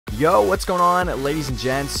Yo, what's going on, ladies and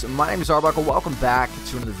gents? My name is Arbuckle. Welcome back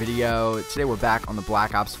to another video. Today we're back on the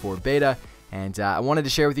Black Ops 4 beta, and I wanted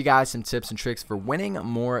to share with you guys some tips and tricks for winning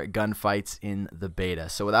more gunfights in the beta.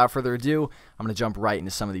 So without further ado, I'm going to jump right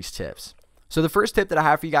into some of these tips. So the first tip that I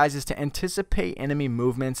have for you guys is to anticipate enemy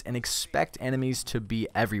movements and expect enemies to be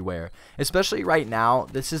everywhere. Especially right now,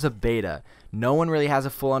 this is a beta. No one really has a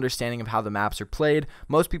full understanding of how the maps are played.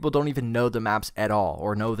 Most people don't even know the maps at all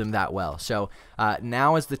or know them that well. So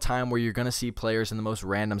now is the time where you're going to see players in the most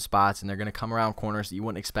random spots, and they're going to come around corners that you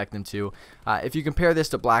wouldn't expect them to. If you compare this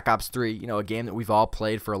to Black Ops 3, you know, a game that we've all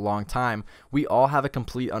played for a long time, we all have a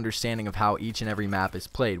complete understanding of how each and every map is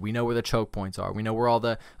played. We know where the choke points are. We know where all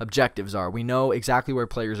the objectives are. We know exactly where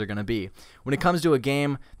players are going to be. When it comes to a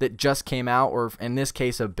game that just came out, or in this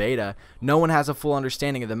case a beta, no one has a full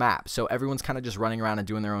understanding of the map. So everyone's kind of just running around and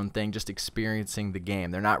doing their own thing, just experiencing the game.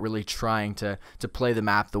 They're not really trying to play the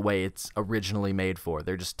map the way it's originally made for.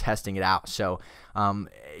 They're just testing it out. So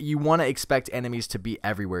you want to expect enemies to be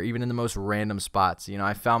everywhere, even in the most random spots. You know,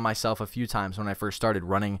 I found myself a few times when I first started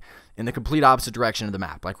running in the complete opposite direction of the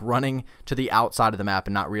map, like running to the outside of the map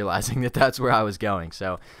and not realizing that that's where I was going.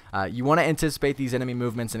 So you want to anticipate these enemy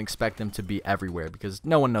movements and expect them to be everywhere, because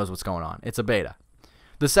no one knows what's going on. It's a beta.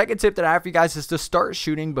 The second tip that I have for you guys is to start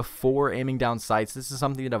shooting before aiming down sights. This is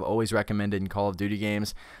something that I've always recommended in Call of Duty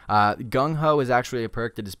games. Gung Ho is actually a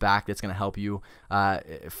perk that is back that's going to help you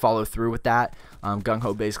follow through with that. Gung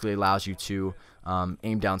Ho basically allows you to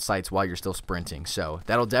aim down sights while you're still sprinting. So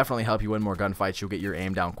that'll definitely help you win more gunfights. You'll get your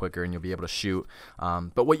aim down quicker and you'll be able to shoot.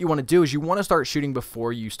 But what you want to do is you want to start shooting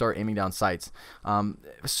before you start aiming down sights.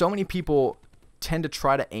 So many people tend to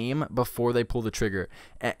try to aim before they pull the trigger,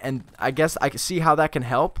 and I guess I can see how that can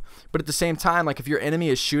help, but at the same time, like if your enemy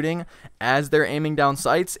is shooting as they're aiming down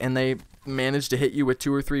sights and they manage to hit you with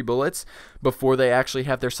 2 or 3 bullets before they actually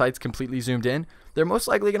have their sights completely zoomed in, they're most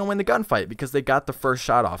likely going to win the gunfight because they got the first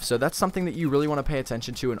shot off. So that's something that you really want to pay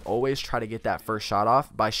attention to, and always try to get that first shot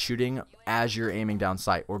off by shooting as you're aiming down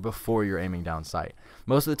sight or before you're aiming down sight.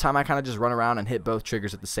 Most of the time I kind of just run around and hit both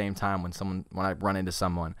triggers at the same time when I run into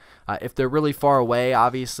someone. If they're really far away,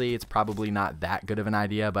 obviously it's probably not that good of an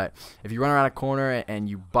idea, but if you run around a corner and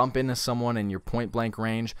you bump into someone in your point blank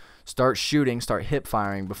range, start shooting, start hip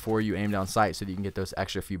firing before you aim down sight so that you can get those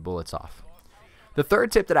extra few bullets off. The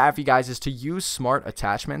third tip that I have for you guys is to use smart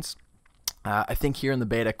attachments. I think here in the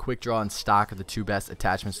beta, Quick Draw and Stock are the 2 best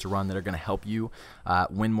attachments to run that are going to help you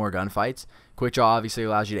win more gunfights. Quick Draw obviously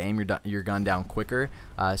allows you to aim your gun down quicker.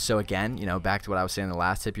 So again, you know, back to what I was saying in the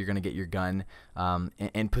last tip, you're going to get your gun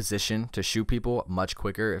in position to shoot people much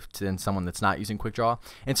quicker than someone that's not using Quick Draw.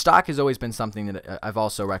 And Stock has always been something that I've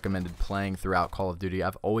also recommended playing throughout Call of Duty.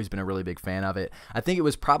 I've always been a really big fan of it. I think it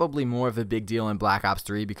was probably more of a big deal in Black Ops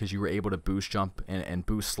 3 because you were able to boost jump and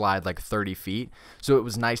boost slide like 30 feet. So it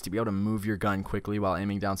was nice to be able to move your gun quickly while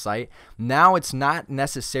aiming down sight. Now it's not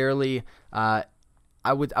necessarily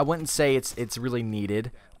I wouldn't say it's really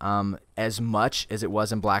needed as much as it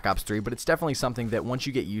was in Black Ops 3, but it's definitely something that once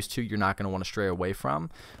you get used to, you're not going to want to stray away from.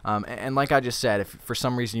 And like I just said, if for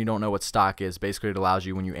some reason you don't know what Stock is, basically it allows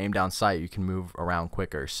you, when you aim down sight, you can move around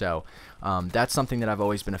quicker. So that's something that I've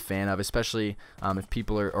always been a fan of, especially if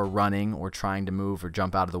people are running or trying to move or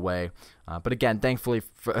jump out of the way. But again, thankfully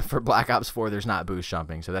for Black Ops 4, there's not boost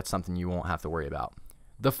jumping, so that's something you won't have to worry about.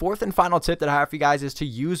 The fourth and final tip that I have for you guys is to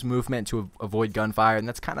use movement to avoid gunfire, and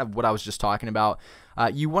that's kind of what I was just talking about.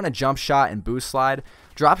 You want to jump shot and boost slide.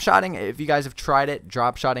 Drop shotting, if you guys have tried it,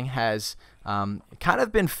 drop shotting has kind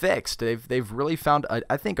of been fixed. They've really found,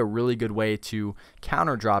 I think, a really good way to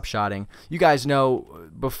counter drop shotting. You guys know,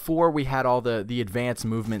 before we had all the advanced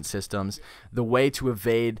movement systems, the way to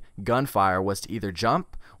evade gunfire was to either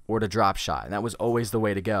jump or to drop shot, and that was always the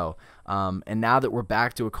way to go. And now that we're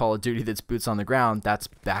back to a Call of Duty that's boots on the ground, that's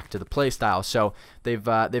back to the play style. So they've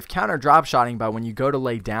countered drop shotting by when you go to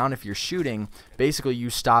lay down, if you're shooting, basically you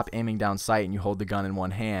stop aiming down sight and you hold the gun in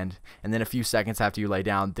one hand, and then a few seconds after you lay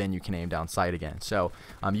down, then you can aim down sight again. So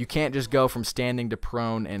you can't just go from standing to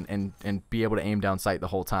prone and be able to aim down sight the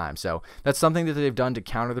whole time. So that's something that they've done to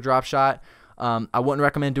counter the drop shot. I wouldn't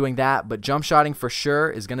recommend doing that, but jump shotting for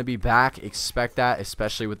sure is going to be back. Expect that,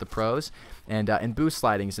 especially with the pros. And boost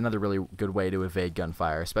sliding is another really good way to evade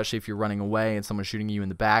gunfire, especially if you're running away and someone's shooting you in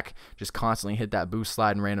the back. Just constantly hit that boost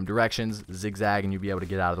slide in random directions, zigzag, and you'll be able to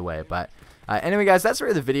get out of the way. But anyway, guys, that's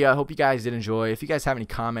really the video. I hope you guys did enjoy. If you guys have any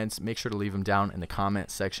comments, make sure to leave them down in the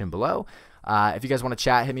comment section below. If you guys want to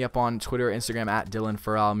chat, hit me up on Twitter or Instagram at Dylan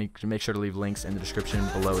Farrell. Make sure to leave links in the description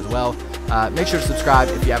below as well. Make sure to subscribe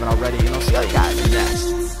if you haven't already, and I'll see all you guys in the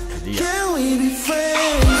next video.